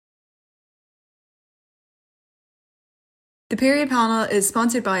The Period Panel is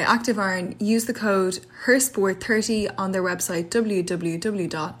sponsored by Active Iron. Use the code HERSPORT30 on their website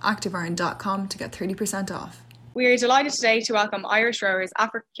www.activeiron.com to get 30% off. We are delighted today to welcome Irish rowers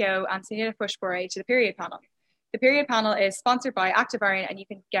Aifric, Keogh and Sanita Puspure to the Period Panel. The Period Panel is sponsored by Active Iron and you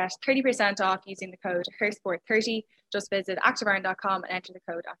can get 30% off using the code HERSPORT30. Just visit activeiron.com and enter the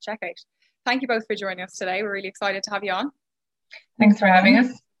code at checkout. Thank you both for joining us today. We're really excited to have you on. Thanks for having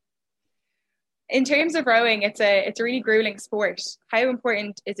us. In terms of rowing, it's a really grueling sport. How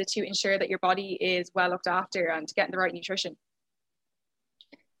important is it to ensure that your body is well looked after and getting the right nutrition?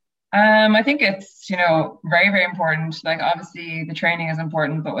 I think it's, very, very important. Like obviously the training is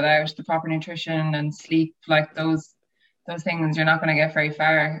important, but without the proper nutrition and sleep, like those things, you're not going to get very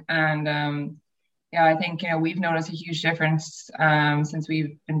far. And I think, we've noticed a huge difference since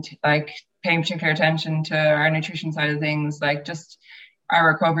we've been paying particular attention to our nutrition side of things. Like just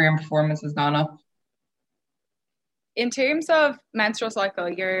our recovery and performance has gone up. In terms of menstrual cycle,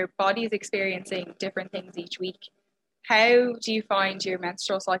 your body is experiencing different things each week. How do you find your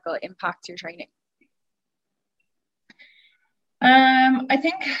menstrual cycle impacts your training? I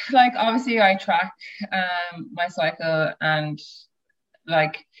think obviously I track my cycle, and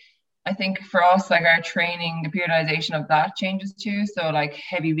I think for us, our training, the periodization of that changes too. So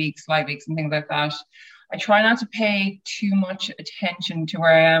heavy weeks, light weeks and things like that. I try not to pay too much attention to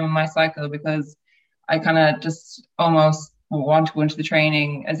where I am in my cycle because I kind of just almost want to go into the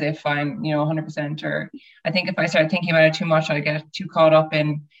training as if I'm, 100%. Or I think if I start thinking about it too much, I get too caught up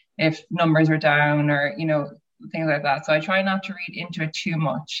in if numbers are down or, things like that. So I try not to read into it too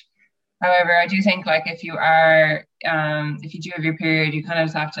much. However, I do think if you are, if you do have your period, you kind of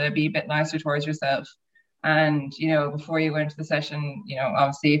just have to be a bit nicer towards yourself. And, before you go into the session,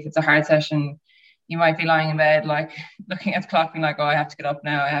 obviously if it's a hard session, you might be lying in bed, looking at the clock, being oh, I have to get up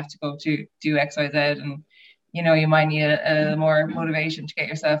now. I have to go to do X, Y, Z. And, you might need a more motivation to get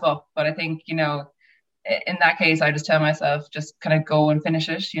yourself up. But I think, in that case, I just tell myself, just kind of go and finish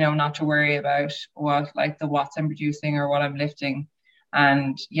it, not to worry about what, the watts I'm producing or what I'm lifting.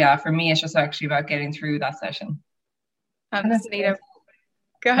 And yeah, for me, it's just actually about getting through that session. Sanita,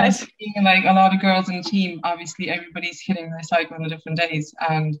 go ahead. Being a lot of girls in the team, obviously everybody's hitting their cycle on different days.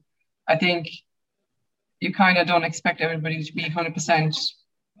 And I think you kind of don't expect everybody to be 100%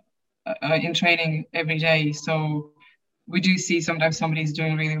 in training every day. So we do see sometimes somebody's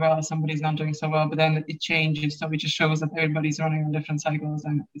doing really well, somebody's not doing so well, but then it changes. So it just shows that everybody's running on different cycles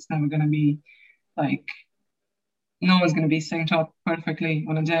and it's never going to be no one's going to be synced up perfectly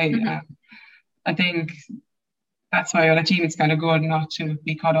on a day. Mm-hmm. I think that's why on a team it's kind of good not to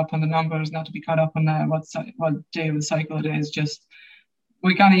be caught up on the numbers, not to be caught up on what day of the cycle it is. Just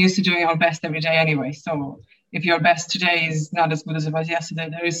we're kind of used to doing our best every day anyway. So if your best today is not as good as it was yesterday,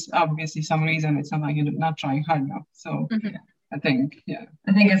 there is obviously some reason. It's not like you're not trying hard enough. So mm-hmm. I think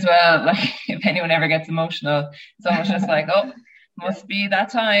as well, if anyone ever gets emotional, it's almost just oh, must be that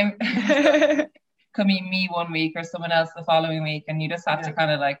time. Could be me one week or someone else the following week. And you just have to kind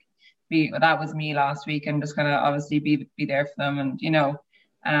of that was me last week and just kind of obviously be there for them. And,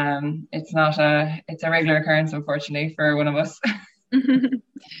 it's a regular occurrence, unfortunately, for one of us.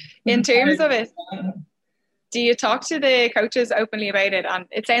 In terms of it, do you talk to the coaches openly about it? And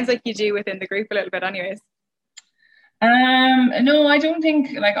it sounds like you do within the group a little bit anyways. No, I don't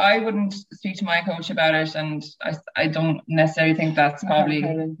think I wouldn't speak to my coach about it, and I don't necessarily think that's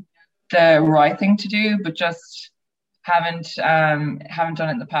probably the right thing to do, but just haven't done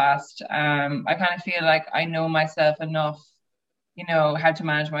it in the past. I kind of feel like I know myself enough, how to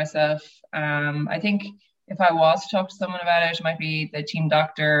manage myself. I think if I was to talk to someone about it, it might be the team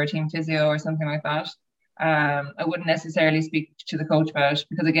doctor or team physio or something like that. I wouldn't necessarily speak to the coach about it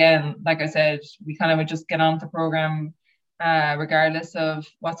because, again, like I said, we kind of would just get on with the program regardless of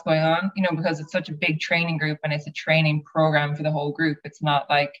what's going on, because it's such a big training group and it's a training program for the whole group. It's not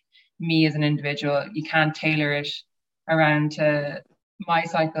like me as an individual. You can't tailor it around to my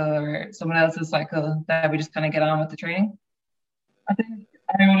cycle or someone else's cycle. That we just kind of get on with the training. I think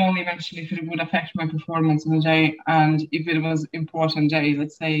I would only mention if it would affect my performance in the day, and if it was important day,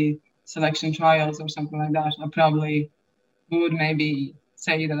 let's say selection trials or something like that, I probably would maybe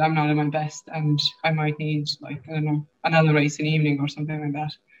say that I'm not at my best and I might need another race in the evening or something like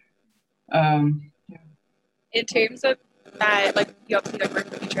that. In terms of you obviously work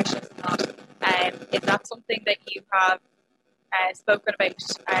with nutrition and that, is that something that you have spoken about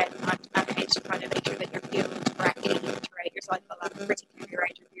and how to kind of make sure that you're fueled correctly throughout your cycle and particularly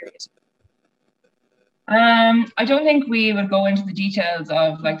around your period? I don't think we would go into the details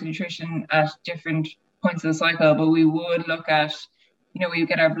of the nutrition at different points of the cycle, but we would look at we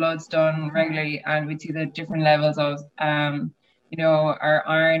get our bloods done regularly, and we'd see the different levels of, our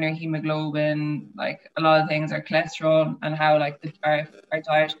iron, our hemoglobin, like a lot of things, our cholesterol, and how like our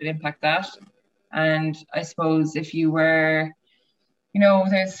diet could impact that. And I suppose if you were,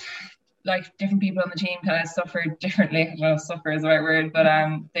 there's like different people on the team kind of suffer differently. I don't know if suffer is the right word, but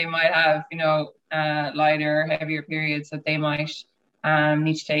they might have, lighter, heavier periods that they might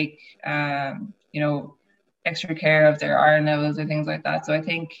need to take, extra care of their iron levels or things like that. So I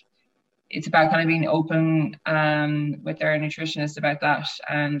think it's about kind of being open with their nutritionist about that,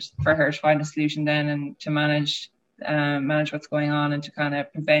 and for her to find a solution then, and to manage what's going on, and to kind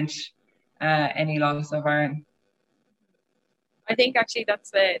of prevent any loss of iron. I think actually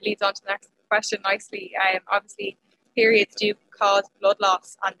that's leads on to the next question nicely. Obviously, periods do cause blood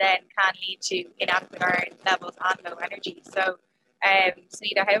loss and then can lead to inadequate iron levels and low energy. So,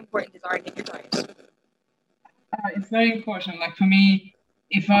 Sanita, how important is iron in your diet? It's very important. Like for me,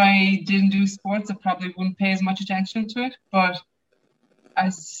 if I didn't do sports, I probably wouldn't pay as much attention to it. But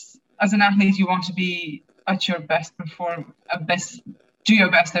as an athlete, you want to be at your best, do your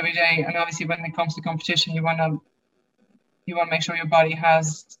best every day. And obviously, when it comes to competition, you want to make sure your body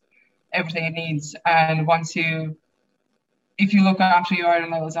has everything it needs. And if you look after your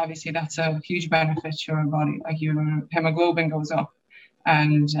iron levels, obviously that's a huge benefit to your body. Like your hemoglobin goes up,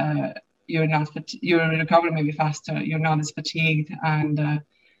 and you're recovering maybe faster. You're not as fatigued, and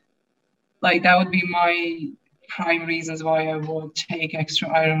like that would be my prime reasons why I would take extra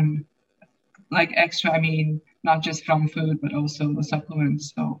iron. Like extra, I mean, not just from food, but also the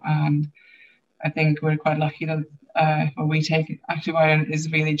supplements. So, and I think we're quite lucky that when we take active iron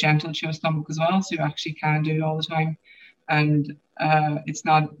is really gentle to your stomach as well, so you actually can do it all the time, and it's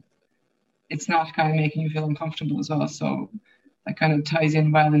not kind of making you feel uncomfortable as well. So that kind of ties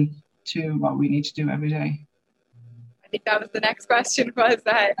in well into what we need to do every day. I think that was the next question, was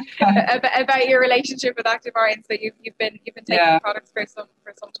about your relationship with active iron. So you've been taking products for some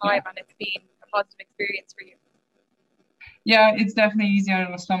time, and it's been a positive experience for you. Yeah, it's definitely easier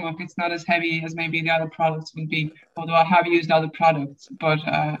on the stomach. It's not as heavy as maybe the other products would be, although I have used other products. But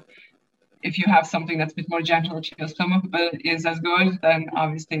if you have something that's a bit more gentle to your stomach but is as good, then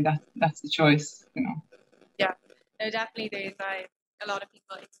obviously that's the choice, Yeah, no, definitely there's a lot of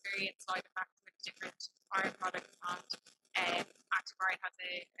people experience side effects with different iron products, and active iron has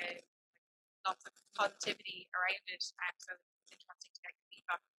a lots of positivity around it, so it's interesting to get your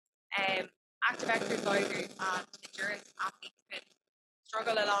feedback. Active exercisers and endurance athletes can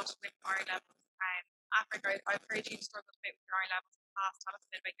struggle a lot with iron levels. Aifric, I've heard you struggled a bit with your iron levels in the past. Tell us a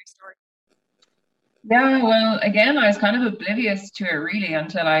bit about your story. Yeah, well, again, I was kind of oblivious to it really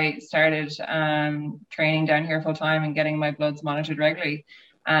until I started training down here full time and getting my bloods monitored regularly.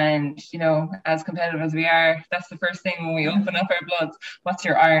 And, as competitive as we are, that's the first thing when we open up our bloods. What's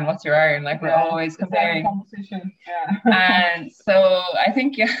your iron? What's your iron? Like, we're always comparing. Competition. Yeah. And so I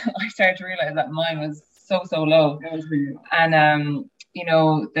think, I started to realize that mine was so low. It was really low. And,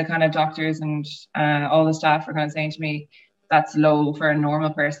 the kind of doctors and all the staff were kind of saying to me, that's low for a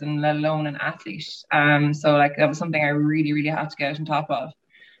normal person, let alone an athlete. So like that was something I really, really had to get on top of.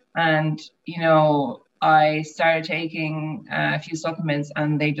 And, I started taking a few supplements,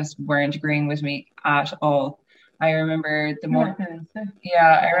 and they just weren't agreeing with me at all. I remember the morning.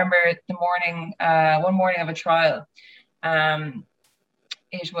 I remember the morning. One morning of a trial.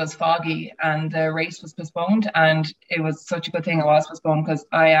 It was foggy, and the race was postponed, and it was such a good thing it was postponed, because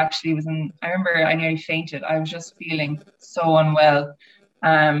I actually I remember I nearly fainted. I was just feeling so unwell.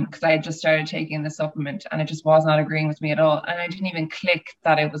 Because I had just started taking the supplement, and it just was not agreeing with me at all. And I didn't even click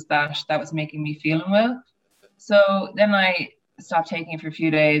that it was that was making me feel unwell. So then I stopped taking it for a few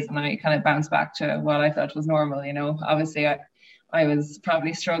days, and I kind of bounced back to what I felt was normal. Obviously I was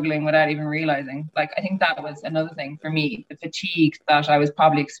probably struggling without even realizing. Like, I think that was another thing for me, the fatigue that I was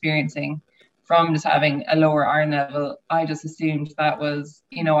probably experiencing from just having a lower iron level. I just assumed that was,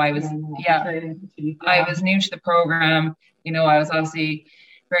 I was new to the program. I was obviously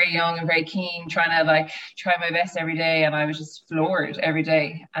very young and very keen, trying to try my best every day, and I was just floored every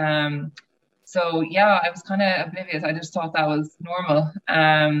day. So yeah, I was kind of oblivious. I just thought that was normal.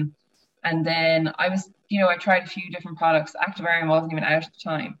 And then I was, I tried a few different products. Active Iron wasn't even out at the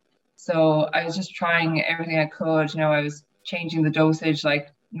time, so I was just trying everything I could. I was changing the dosage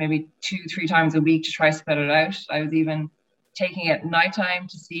like maybe 2-3 times a week to try to spread it out. I was even taking it at nighttime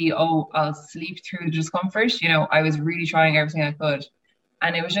to see, I'll sleep through the discomfort. I was really trying everything I could.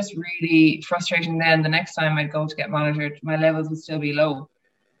 And it was just really frustrating then. The next time I'd go to get monitored, my levels would still be low.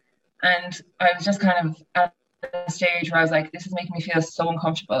 And I was just kind of at a stage where I was like, this is making me feel so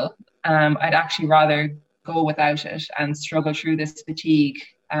uncomfortable. I'd actually rather go without it and struggle through this fatigue,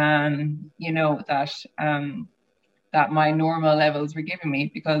 you know, that my normal levels were giving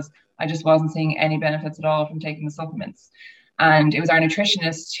me, because I just wasn't seeing any benefits at all from taking the supplements. And it was our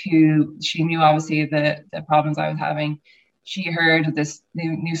nutritionist she knew obviously the problems I was having. She heard of this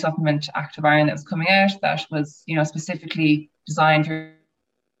new supplement, Active Iron, that was coming out that was, you know, specifically designed for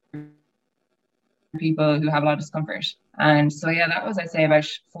people who have a lot of discomfort. And so, yeah, that was, I'd say, about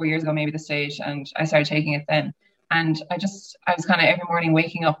 4 years ago, maybe the stage. And I started taking it then. And I was kind of every morning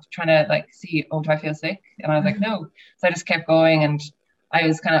waking up trying to like see, oh, do I feel sick? And I was like, no. So I just kept going, and I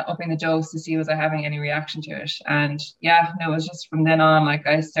was kind of upping the dose to see was I having any reaction to it. And yeah, no, it was just from then on, like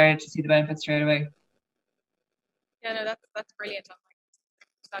I started to see the benefits straight away. Yeah, no, that's brilliant. Like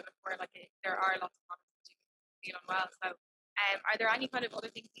you said before, like there are lots of products to feel unwell. So, are there any kind of other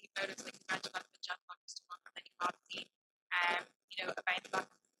things that you've noticed, like you mentioned that the jet lag stomach that you have seen, you know, about that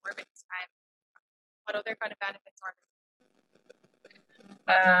performance? What other kind of benefits are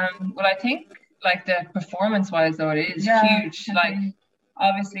there? Well, I think like the performance-wise, though, it is huge. Like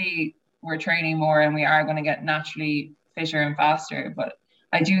obviously we're training more and we are going to get naturally fitter and faster, but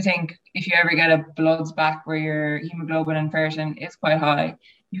I do think if you ever get a bloods back where your hemoglobin and ferritin is quite high,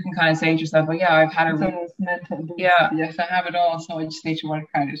 you can kind of say to yourself, well, yeah, I've had a mental boost. Yes, I have it all, so I just need to work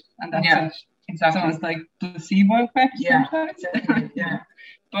at it, and that's it. Exactly. So it's like placebo effect sometimes. Yeah.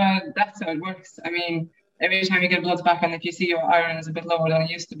 But that's how it works. I mean, every time you get bloods back, and if you see your iron is a bit lower than it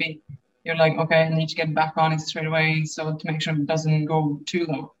used to be, you're like, okay, I need to get back on it straight away, so to make sure it doesn't go too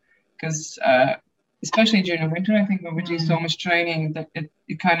low. Because especially during the winter, I think when we do so much training that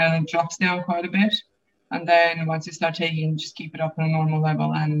it kind of drops down quite a bit. And then once you start taking, just keep it up on a normal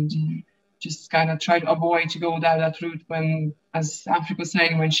level and just kind of try to avoid to go down that route when, as Aifric was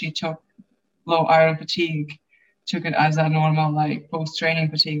saying, when she took low iron fatigue, took it as a normal like post-training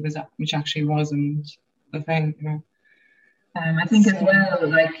fatigue, which actually wasn't the thing, you know. I think as well,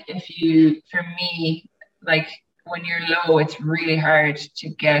 like for me, like when you're low, it's really hard to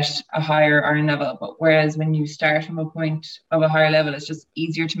get a higher iron level. But whereas when you start from a point of a higher level, it's just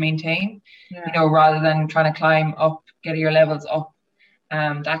easier to maintain, you know, rather than trying to climb up, get your levels up.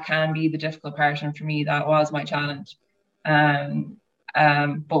 That can be the difficult part. And for me, that was my challenge.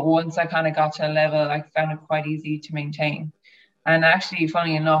 But once I kind of got to a level, I found it quite easy to maintain. And actually,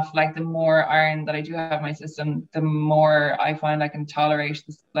 funny enough, like the more iron that I do have in my system, the more I find I can tolerate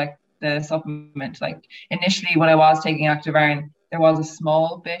this, like the supplement. Like initially when I was taking Active Iron, there was a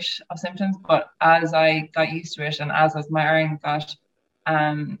small bit of symptoms, but as I got used to it and as my iron got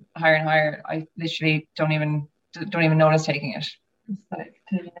higher and higher, I literally don't even notice taking it. It's like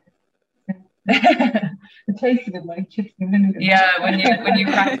it tastes a bit like chips and vinegar. Yeah, when you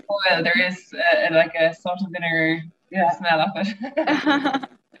crack the foil, there is like a salt of vinegar smell of it.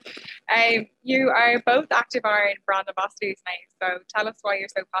 You are both Active Iron brand ambassadors now, so tell us why you're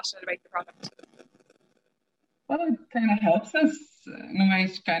so passionate about the product. Well, it kind of helps us in a way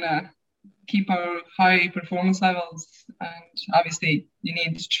to kind of keep our high performance levels, and obviously you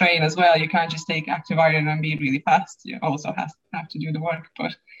need to train as well. You can't just take Active Iron and be really fast. You also have to do the work.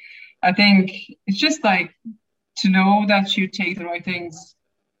 But I think it's just like to know that you take the right things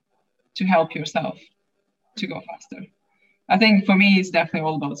to help yourself to go faster. I think for me, it's definitely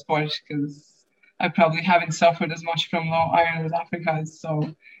all about sport, because I probably haven't suffered as much from low iron as Aifric has.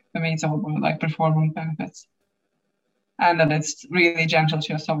 So for me, it's all about like performance benefits, and that it's really gentle to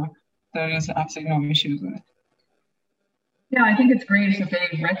your stomach. There is absolutely no issues with it. Yeah, I think it's great if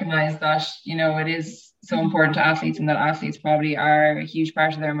they recognise that, you know, it is so important to athletes, and that athletes probably are a huge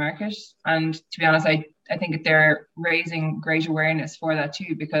part of their market. And to be honest, I think they're raising great awareness for that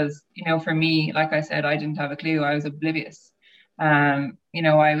too, because, you know, for me, like I said, I didn't have a clue. I was oblivious. You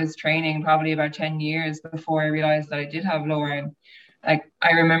know, I was training probably about 10 years before I realised that I did have low iron. Like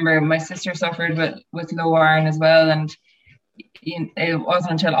I remember my sister suffered with low iron as well, and it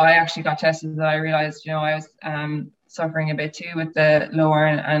wasn't until I actually got tested that I realised, you know, I was suffering a bit too with the low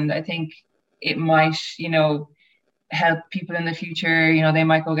iron. And I think it might, you know, help people in the future. You know, they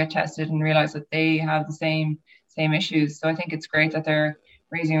might go get tested and realize that they have the same issues. So I think it's great that they're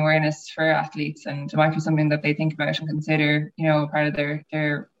raising awareness for athletes, and it might be something that they think about and consider, you know, part of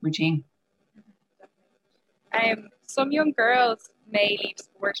their routine. Some young girls may leave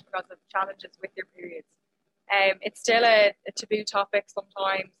sport because of challenges with their periods. It's still a taboo topic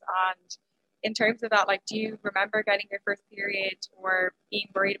sometimes, and in terms of that, like, do you remember getting your first period or being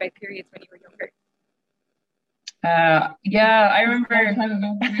worried about periods when you were younger? Yeah, I remember.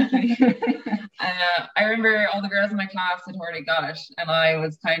 I remember all the girls in my class had already got it, and I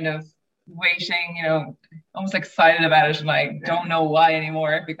was kind of waiting, you know, almost excited about it, and I don't know why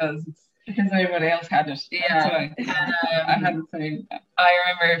anymore, because Because everybody else had it. Yeah. I had the same. I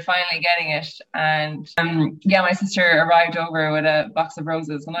remember finally getting it, and yeah, my sister arrived over with a box of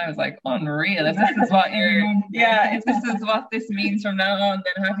roses, and I was like, unreal. If this is what if this is what this means from now on,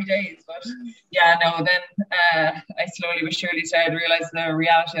 then happy days. But yeah, no, then I slowly but surely started to realize the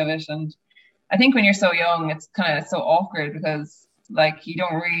reality of it, and I think when you're so young, it's kind of so awkward because like you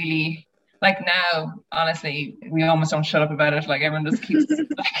don't really like now. Honestly, we almost don't shut up about it. Like everyone just keeps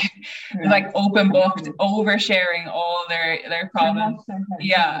like open booked, oversharing all their problems.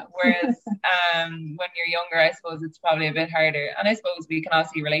 Yeah. Whereas when you're younger, I suppose it's probably a bit harder. And I suppose we can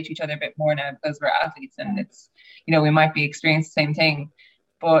also relate to each other a bit more now because we're athletes and it's we might be experiencing the same thing.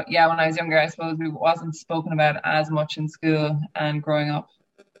 But yeah, when I was younger, I suppose we wasn't spoken about as much in school and growing up.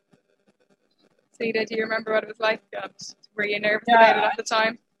 Sanita, do you remember what it was like? Were you nervous about it at the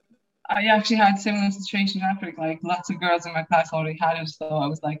time? I actually had similar situations after, like lots of girls in my class already had it, so I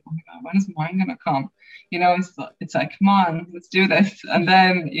was like, oh my god, when is mine gonna come? It's like, come on, let's do this, and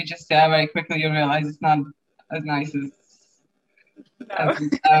then you just very quickly you realize it's not as nice as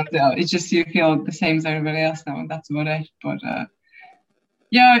it's just you feel the same as everybody else now, and that's about it. But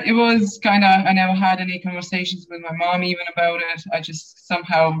yeah, it was kind of, I never had any conversations with my mom even about it. I just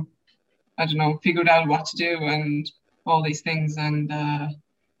somehow, I don't know, figured out what to do and all these things, and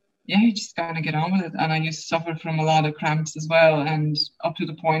yeah, you just kind of get on with it. And I used to suffer from a lot of cramps as well, and up to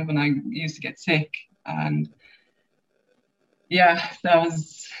the point when I used to get sick. And yeah, that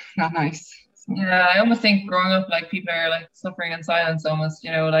was not nice. So. Yeah, I almost think growing up, like people are like suffering in silence almost,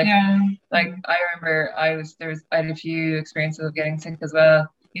 like I remember I had a few experiences of getting sick as well.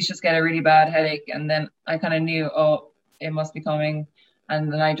 You just get a really bad headache, and then I kind of knew, oh, it must be coming,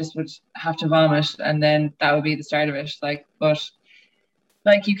 and then I just would have to vomit, and then that would be the start of it.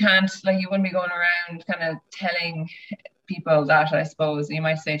 Like you can't, like you wouldn't be going around kind of telling people that, I suppose. You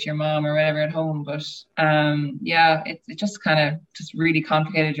might say to your mom or whatever at home, but yeah, it just kind of just really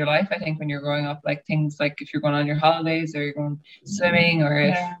complicated your life, I think, when you're growing up. Like things like if you're going on your holidays or you're going swimming,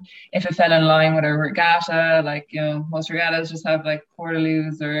 or if it fell in line with a regatta, like, most regattas just have like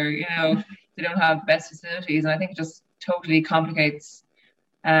portaloos, or, they don't have best facilities. And I think it just totally complicates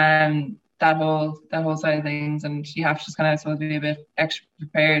that whole side of things, and you have to just kind of, I suppose, be a bit extra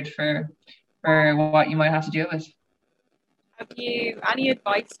prepared for what you might have to deal with. Have you any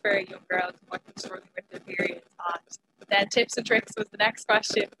advice for young girls who might be struggling with their periods? And then tips and tricks was the next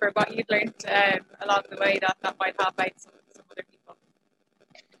question for what you've learned along the way that might help out some other people.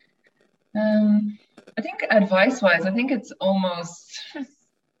 I think advice-wise, I think it's almost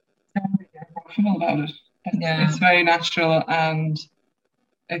emotional about it. It's very natural, and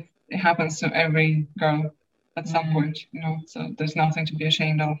it happens to every girl at some point, so there's nothing to be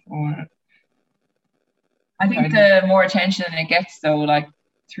ashamed of. Or I think the more attention it gets, though, like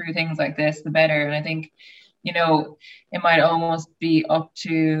through things like this, the better. And I think, it might almost be up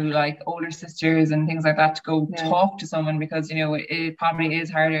to like older sisters and things like that to go talk to someone, because, it probably is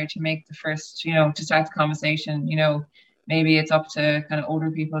harder to make the first, to start the conversation. Maybe it's up to kind of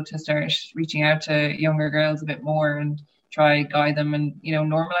older people to start reaching out to younger girls a bit more and try guide them and,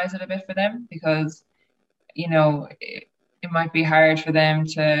 normalize it a bit for them, because, it might be hard for them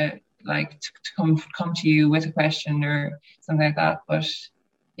to come to you with a question or something like that. But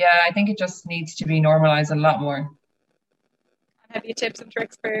yeah, I think it just needs to be normalized a lot more. And have you tips and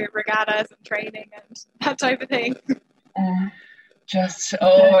tricks for regattas and training and that type of thing? Just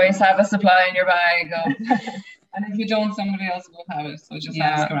always have a supply in your bag. And if you don't, somebody else will have it. So just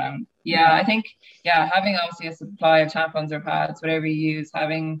ask around. Yeah, I think, having obviously a supply of tampons or pads, whatever you use,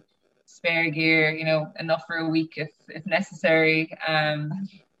 having spare gear, enough for a week if necessary.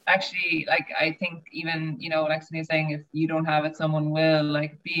 Actually, like, I think even, like Sunny was saying, if you don't have it, someone will,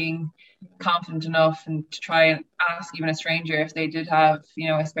 like, being confident enough and to try and ask even a stranger if they did have,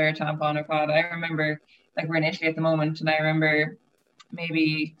 a spare tampon or pad. I remember, like, we're in Italy at the moment, and I remember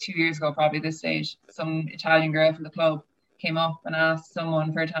maybe 2 years ago, probably this stage, some Italian girl from the club came up and asked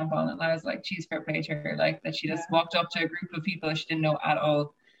someone for a tampon, and I was like, geez, fair play to her, like, that she just walked up to a group of people she didn't know at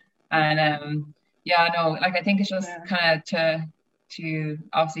all. And I think it's just kind of to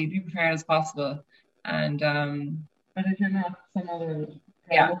obviously be prepared as possible, and but if you're not, some other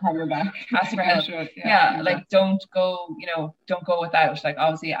will have your back. Ask for help. Like, don't go without. Like,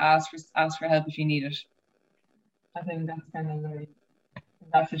 obviously ask for help if you need it. I think that's kind of like, in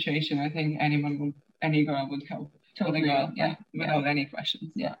that situation, I think any girl would help. Totally girl, without any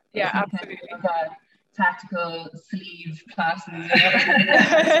questions. Yeah, absolutely. Tactical sleeve classes,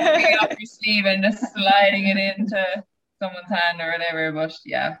 picking up your sleeve and just sliding it into someone's hand or whatever. But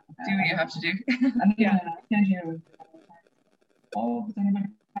do what you have to do.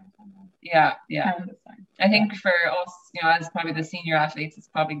 Yeah. I think for us, as probably the senior athletes, it's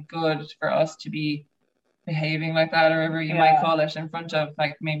probably good for us to be behaving like that, or whatever you might call it, in front of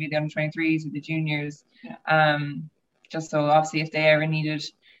like maybe the under-23s or the juniors. Just so obviously if they ever needed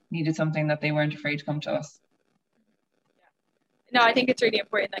something, that they weren't afraid to come to us. No, I think it's really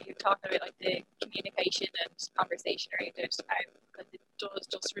important that you're talking about like the communication and conversation around it, because it does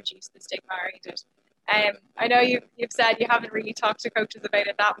just reduce the stigma around it. I know you've said you haven't really talked to coaches about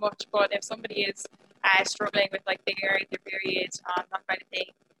it that much, but if somebody is struggling with like figuring out their period, that kind of thing,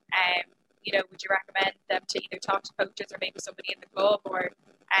 would you recommend them to either talk to coaches or maybe somebody in the club, or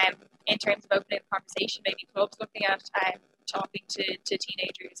in terms of opening the conversation, maybe clubs looking at talking to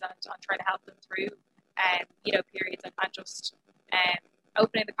teenagers and trying to help them through periods, and just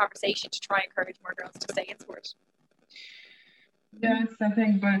opening the conversation to try and encourage more girls to stay in sport? Yes, I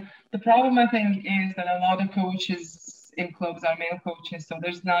think, but the problem I think is that a lot of coaches in clubs are male coaches, so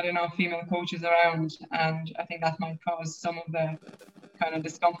there's not enough female coaches around, and I think that might cause some of the kind of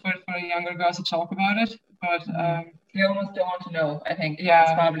discomfort for younger girls to talk about it. But they almost don't want to know. I think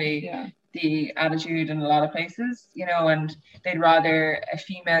it's probably the attitude in a lot of places, and they'd rather a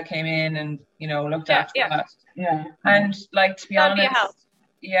female came in and looked after that. And like, to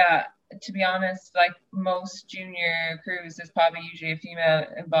be honest, like most junior crews, there's probably usually a female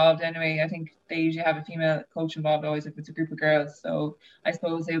involved anyway. I think they usually have a female coach involved always if it's a group of girls. So I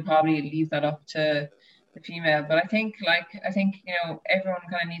suppose they would probably leave that up to the female. But I think everyone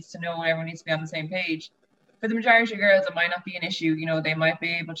kind of needs to know, and everyone needs to be on the same page. For the majority of girls, it might not be an issue. They might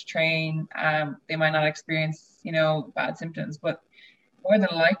be able to train. They might not experience bad symptoms, but more than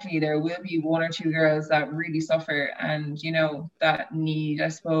likely there will be one or two girls that really suffer and that need, I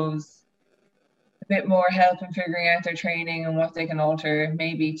suppose, a bit more help in figuring out their training and what they can alter,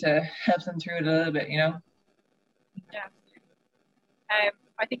 maybe to help them through it a little bit. Yeah.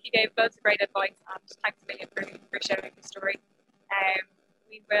 I think you gave loads of great advice, and thanks a million for sharing the story.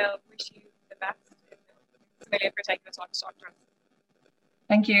 We will wish you the best. Thanks a million for taking the time to talk to us.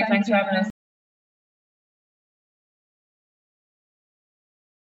 Thank you. Thanks for having us.